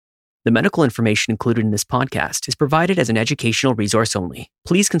The medical information included in this podcast is provided as an educational resource only.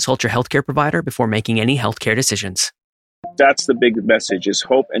 Please consult your healthcare provider before making any healthcare decisions. That's the big message, is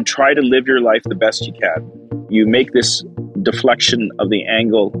hope, and try to live your life the best you can. You make this deflection of the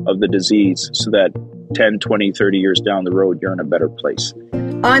angle of the disease so that 10, 20, 30 years down the road, you're in a better place.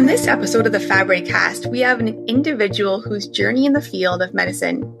 On this episode of the FabryCast, we have an individual whose journey in the field of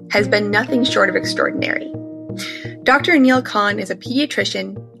medicine has been nothing short of extraordinary. Dr. Aneal Khan is a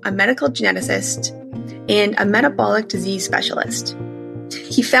pediatrician, a medical geneticist, and a metabolic disease specialist.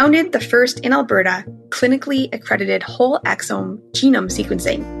 He founded the first in Alberta clinically accredited whole exome genome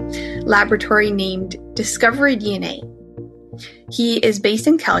sequencing laboratory named Discovery DNA. He is based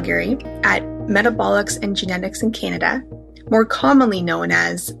in Calgary at Metabolics and Genetics in Canada, more commonly known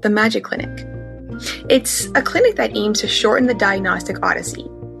as the Magic Clinic. It's a clinic that aims to shorten the diagnostic odyssey,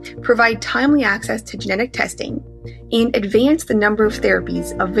 provide timely access to genetic testing, and advance the number of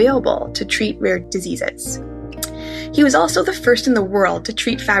therapies available to treat rare diseases. He was also the first in the world to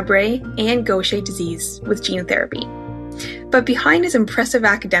treat Fabry and Gaucher disease with gene therapy. But behind his impressive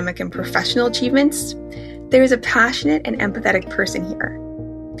academic and professional achievements, there is a passionate and empathetic person here.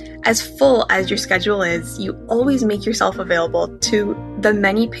 As full as your schedule is, you always make yourself available to the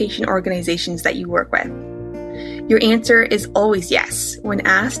many patient organizations that you work with. Your answer is always yes when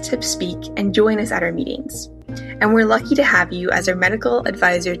asked to speak and join us at our meetings. And we're lucky to have you as our medical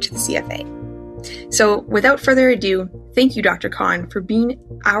advisor to the CFA. So without further ado, thank you, Dr. Khan, for being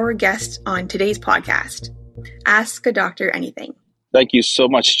our guest on today's podcast. Ask a doctor anything. Thank you so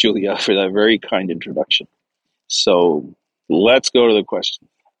much, Julia, for that very kind introduction. So let's go to the question.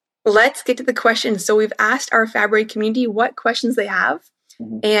 Let's get to the questions. So we've asked our Fabry community what questions they have.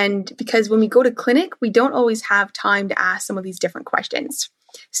 Mm-hmm. And because when we go to clinic, we don't always have time to ask some of these different questions.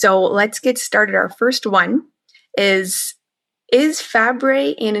 So let's get started. Our first one is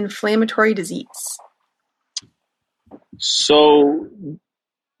Fabry an inflammatory disease? So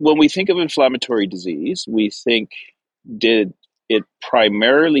when we think of inflammatory disease, we think, did it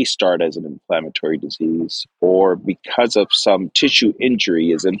primarily start as an inflammatory disease, or because of some tissue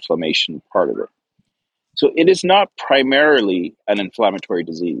injury is inflammation part of it? So it is not primarily an inflammatory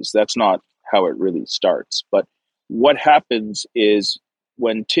disease. That's not how it really starts. But what happens is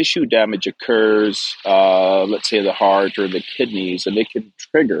when tissue damage occurs, let's say the heart or the kidneys, and it can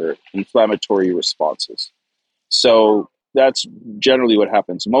trigger inflammatory responses. So that's generally what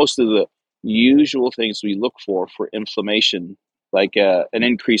happens. Most of the usual things we look for inflammation, like an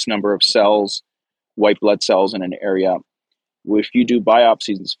increased number of cells, white blood cells in an area. If you do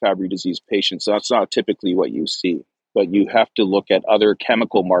biopsies in Fabry disease patients, that's not typically what you see, but you have to look at other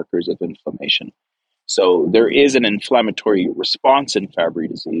chemical markers of inflammation. So there is an inflammatory response in Fabry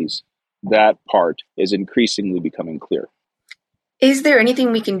disease. That part is increasingly becoming clear. Is there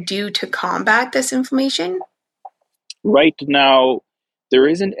anything we can do to combat this inflammation? Right now, there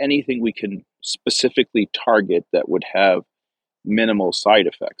isn't anything we can specifically target that would have minimal side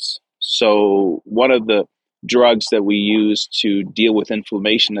effects. So one of the drugs that we use to deal with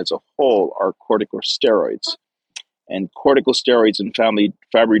inflammation as a whole are corticosteroids. And corticosteroids in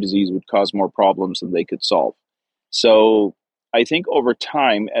Fabry disease would cause more problems than they could solve. So I think over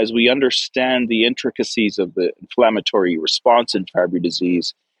time, as we understand the intricacies of the inflammatory response in Fabry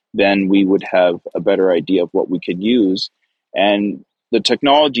disease, then we would have a better idea of what we could use. And the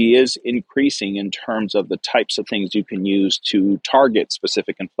technology is increasing in terms of the types of things you can use to target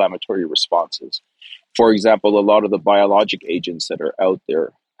specific inflammatory responses. For example, a lot of the biologic agents that are out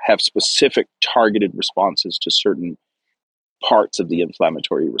there have specific targeted responses to certain parts of the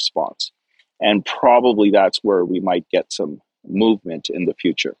inflammatory response. And probably that's where we might get some movement in the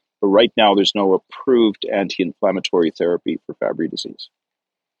future. But right now, there's no approved anti-inflammatory therapy for Fabry disease.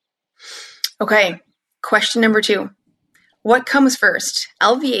 Okay, question number 2. What comes first,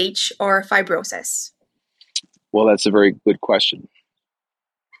 LVH or fibrosis? Well, that's a very good question.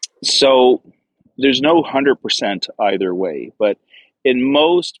 So there's no 100% either way, but in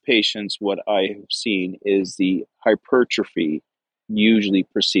most patients, what I have seen is the hypertrophy usually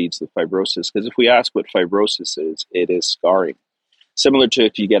precedes the fibrosis, because if we ask what fibrosis is, it is scarring. Similar to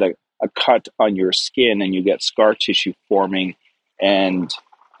if you get a cut on your skin and you get scar tissue forming and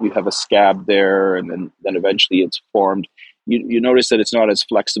you have a scab there and then eventually it's formed, you notice that it's not as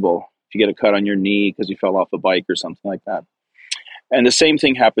flexible if you get a cut on your knee because you fell off a bike or something like that. And the same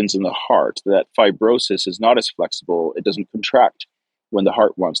thing happens in the heart, that fibrosis is not as flexible. It doesn't contract when the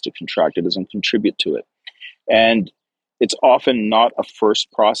heart wants to contract. It doesn't contribute to it. And it's often not a first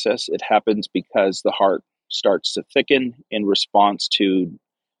process. It happens because the heart starts to thicken in response to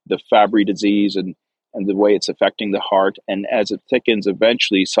the Fabry disease. And and the way it's affecting the heart. And as it thickens,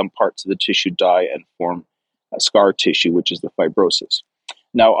 eventually some parts of the tissue die and form scar tissue, which is the fibrosis.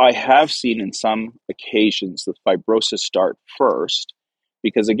 Now, I have seen in some occasions the fibrosis start first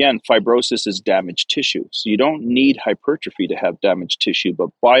because, again, fibrosis is damaged tissue. So you don't need hypertrophy to have damaged tissue, but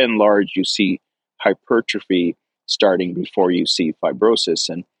by and large, you see hypertrophy starting before you see fibrosis.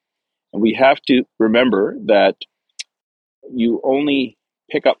 And we have to remember that you only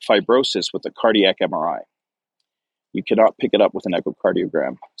pick up fibrosis with a cardiac MRI. You cannot pick it up with an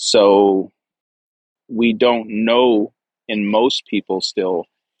echocardiogram. So we don't know in most people still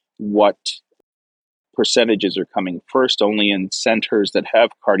what percentages are coming first, only in centers that have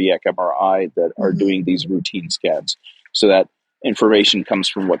cardiac MRI that are doing these routine scans. So that information comes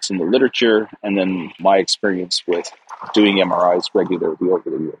from what's in the literature and then my experience with doing MRIs regularly over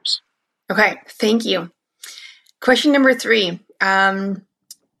the years. Okay, thank you. Question number 3.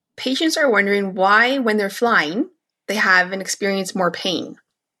 Patients are wondering why, when they're flying, they have and experience more pain.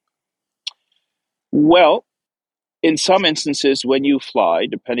 Well, in some instances, when you fly,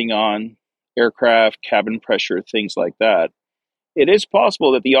 depending on aircraft, cabin pressure, things like that, it is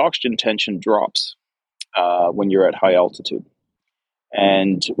possible that the oxygen tension drops when you're at high altitude.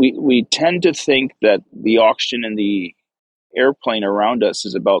 And we tend to think that the oxygen in the airplane around us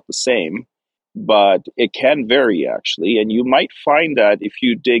is about the same, but it can vary actually. And you might find that if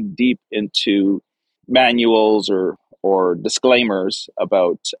you dig deep into manuals or disclaimers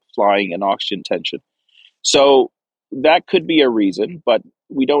about flying and oxygen tension. So that could be a reason, but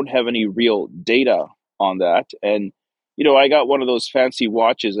we don't have any real data on that. And, I got one of those fancy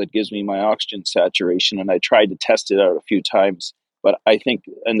watches that gives me my oxygen saturation, and I tried to test it out a few times. But I think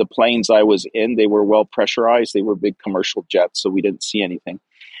in the planes I was in, they were well pressurized. They were big commercial jets, so we didn't see anything.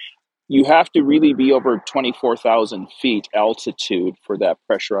 You have to really be over 24,000 feet altitude for that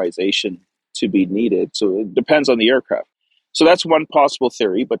pressurization to be needed. So it depends on the aircraft. So that's one possible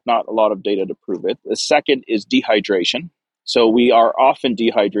theory, but not a lot of data to prove it. The second is dehydration. So we are often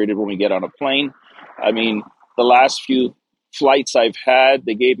dehydrated when we get on a plane. I mean, the last few flights I've had,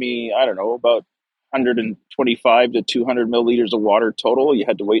 they gave me, about 125 to 200 milliliters of water total. You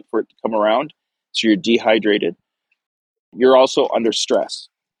had to wait for it to come around. So you're dehydrated. You're also under stress,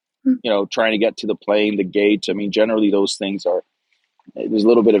 trying to get to the plane, the gate. I mean, generally those things there's a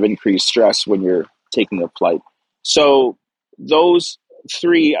little bit of increased stress when you're taking a flight. So those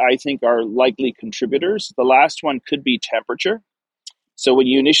 3, I think, are likely contributors. The last one could be temperature. So when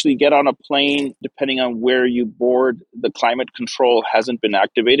you initially get on a plane, depending on where you board, the climate control hasn't been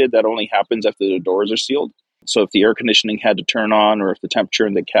activated. That only happens after the doors are sealed. So if the air conditioning had to turn on or if the temperature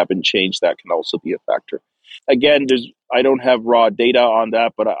in the cabin changed, that can also be a factor. Again, I don't have raw data on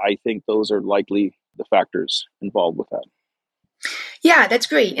that, but I think those are likely the factors involved with that. Yeah, that's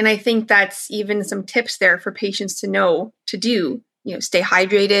great. And I think that's even some tips there for patients to know to do, stay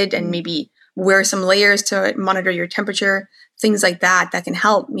hydrated and maybe wear some layers to monitor your temperature, things like that can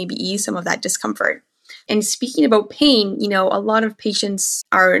help maybe ease some of that discomfort. And speaking about pain, a lot of patients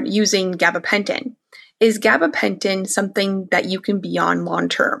are using gabapentin. Is gabapentin something that you can be on long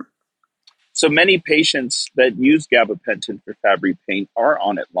term? So many patients that use gabapentin for Fabry pain are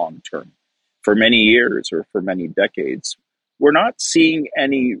on it long term for many years or for many decades. We're not seeing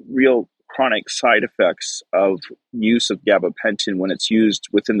any real chronic side effects of use of gabapentin when it's used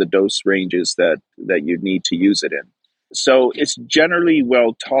within the dose ranges that you need to use it in. So it's generally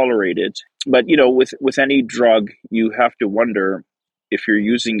well tolerated, but with any drug, you have to wonder if you're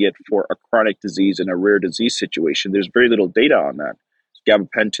using it for a chronic disease in a rare disease situation. There's very little data on that.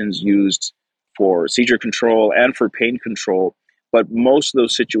 Gabapentin's used for seizure control and for pain control. But most of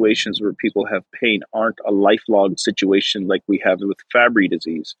those situations where people have pain aren't a lifelong situation like we have with Fabry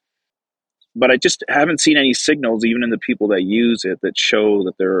disease. But I just haven't seen any signals, even in the people that use it, that show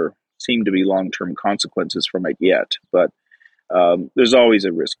that there seem to be long-term consequences from it yet. But there's always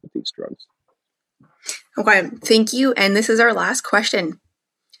a risk with these drugs. Okay, thank you. And this is our last question.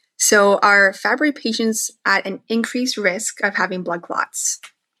 So are Fabry patients at an increased risk of having blood clots?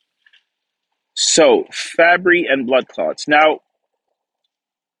 So Fabry and blood clots. Now,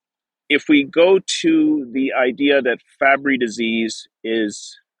 if we go to the idea that Fabry disease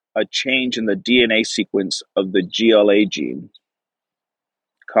is a change in the DNA sequence of the GLA gene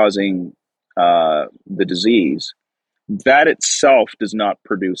causing the disease, that itself does not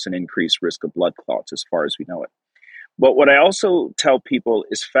produce an increased risk of blood clots as far as we know it. But what I also tell people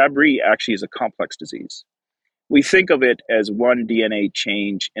is Fabry actually is a complex disease. We think of it as one DNA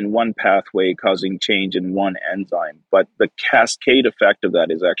change in one pathway causing change in one enzyme, but the cascade effect of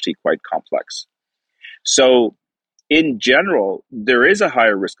that is actually quite complex. So in general, there is a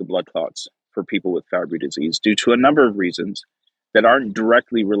higher risk of blood clots for people with Fabry disease due to a number of reasons that aren't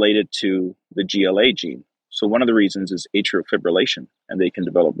directly related to the GLA gene. So one of the reasons is atrial fibrillation, and they can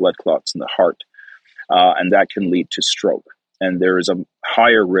develop blood clots in the heart, and that can lead to stroke. And there is a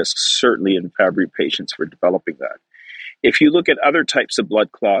higher risk, certainly in Fabry patients, for developing that. If you look at other types of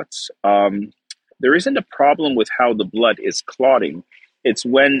blood clots, there isn't a problem with how the blood is clotting. It's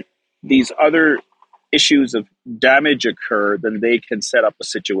when these other issues of damage occur, then they can set up a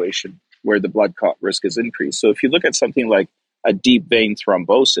situation where the blood clot risk is increased. So if you look at something like a deep vein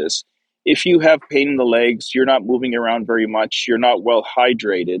thrombosis, if you have pain in the legs, you're not moving around very much, you're not well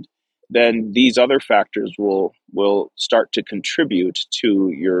hydrated, then these other factors will start to contribute to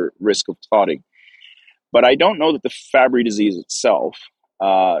your risk of clotting. But I don't know that the Fabry disease itself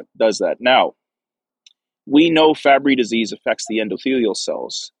does that. Now, we know Fabry disease affects the endothelial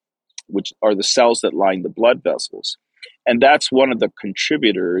cells, which are the cells that line the blood vessels. And that's one of the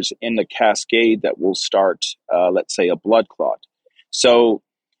contributors in the cascade that will start, let's say, a blood clot. So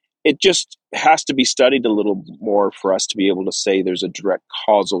it just has to be studied a little more for us to be able to say there's a direct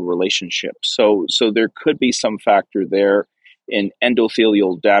causal relationship. So there could be some factor there in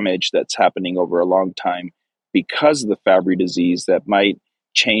endothelial damage that's happening over a long time because of the Fabry disease that might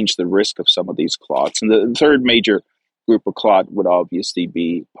change the risk of some of these clots. And the third major group of clot would obviously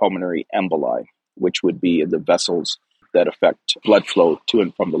be pulmonary emboli, which would be in the vessels that affect blood flow to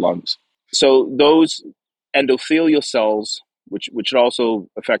and from the lungs. So those endothelial cells, which would also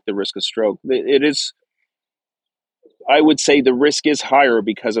affect the risk of stroke, it is, I would say the risk is higher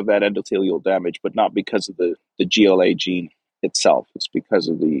because of that endothelial damage, but not because of the GLA gene itself. It's because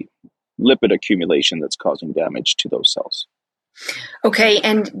of the lipid accumulation that's causing damage to those cells. Okay,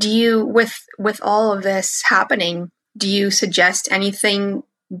 and do you, with all of this happening, do you suggest anything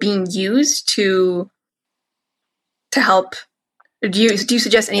being used to help? Do you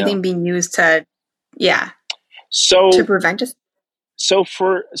suggest anything being used to prevent it? So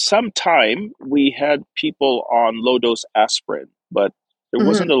for some time, we had people on low-dose aspirin, but there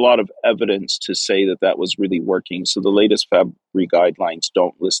wasn't a lot of evidence to say that was really working. So the latest Fabry guidelines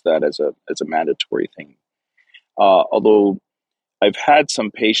don't list that as a mandatory thing. Although I've had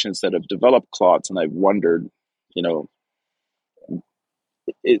some patients that have developed clots, and I've wondered,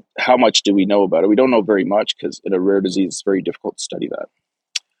 how much do we know about it? We don't know very much because in a rare disease, it's very difficult to study that.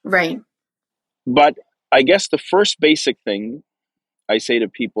 Right. But I guess the first basic thing I say to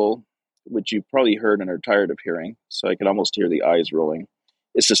people, which you've probably heard and are tired of hearing, so I can almost hear the eyes rolling,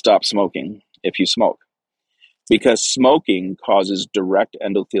 is to stop smoking if you smoke. Because smoking causes direct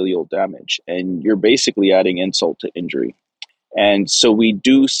endothelial damage, and you're basically adding insult to injury. And so we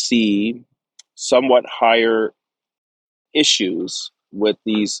do see somewhat higher issues with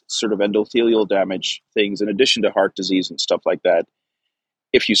these sort of endothelial damage things, in addition to heart disease and stuff like that,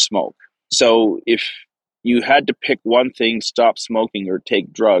 if you smoke. So if you had to pick one thing, stop smoking or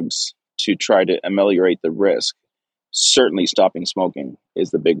take drugs to try to ameliorate the risk, certainly stopping smoking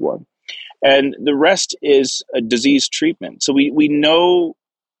is the big one. And the rest is a disease treatment. So we know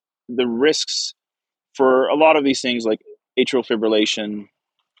the risks for a lot of these things like atrial fibrillation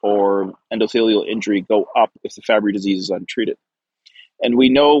or endothelial injury go up if the Fabry disease is untreated. And we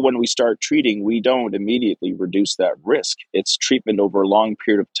know when we start treating, we don't immediately reduce that risk. It's treatment over a long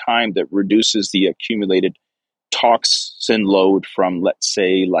period of time that reduces the accumulated toxin load from, let's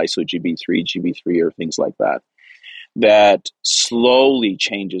say, lyso-Gb3, GB3, or things like that, that slowly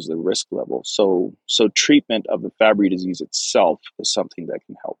changes the risk level. So treatment of the Fabry disease itself is something that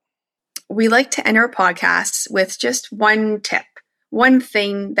can help. We like to end our podcasts with just one tip, one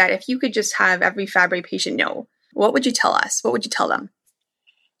thing that if you could just have every Fabry patient know, what would you tell us? What would you tell them?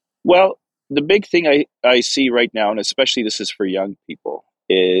 Well, the big thing I see right now, and especially this is for young people,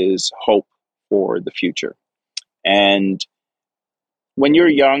 is hope for the future. And when you're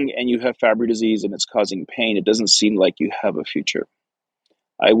young and you have Fabry disease and it's causing pain, it doesn't seem like you have a future.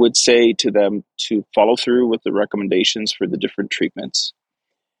 I would say to them to follow through with the recommendations for the different treatments.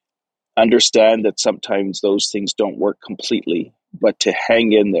 Understand that sometimes those things don't work completely, but to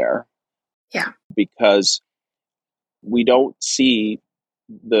hang in there. Yeah. Because we don't see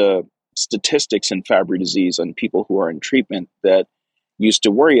the statistics in Fabry disease on people who are in treatment that used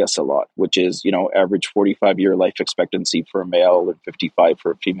to worry us a lot, which is, average 45-year life expectancy for a male and 55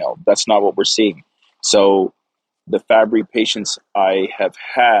 for a female. That's not what we're seeing. So the Fabry patients I have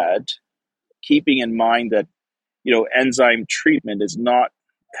had, keeping in mind that, enzyme treatment has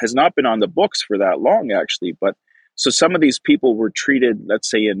not been on the books for that long, actually. But so some of these people were treated, let's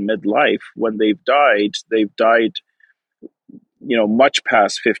say in midlife. When they've died, much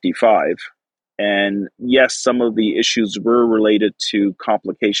past 55. And yes, some of the issues were related to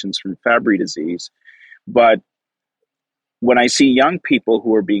complications from Fabry disease. But when I see young people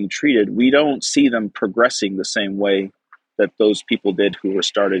who are being treated, we don't see them progressing the same way that those people did who were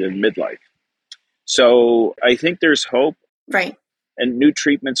started in midlife. So I think there's hope. Right. And new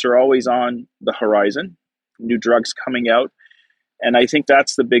treatments are always on the horizon, new drugs coming out. And I think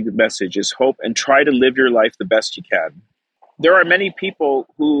that's the big message is hope, and try to live your life the best you can. There are many people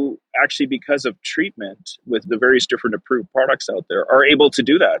who actually, because of treatment with the various different approved products out there, are able to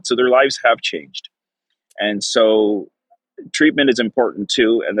do that. So their lives have changed. And so treatment is important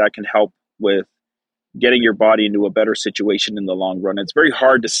too, and that can help with getting your body into a better situation in the long run. It's very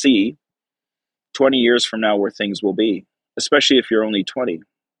hard to see 20 years from now where things will be, especially if you're only 20.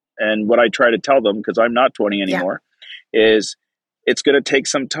 And what I try to tell them, because I'm not 20 anymore, is it's going to take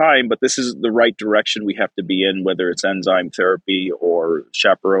some time, but this is the right direction we have to be in, whether it's enzyme therapy or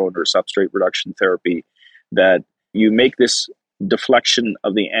chaperone or substrate reduction therapy, that you make this deflection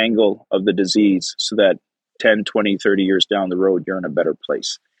of the angle of the disease so that 10, 20, 30 years down the road, you're in a better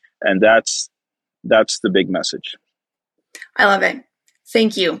place. And that's the big message. I love it.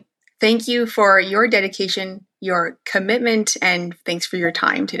 Thank you. Thank you for your dedication, your commitment, and thanks for your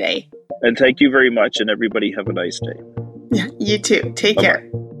time today. And thank you very much. And everybody have a nice day. Yeah, you too. Take care.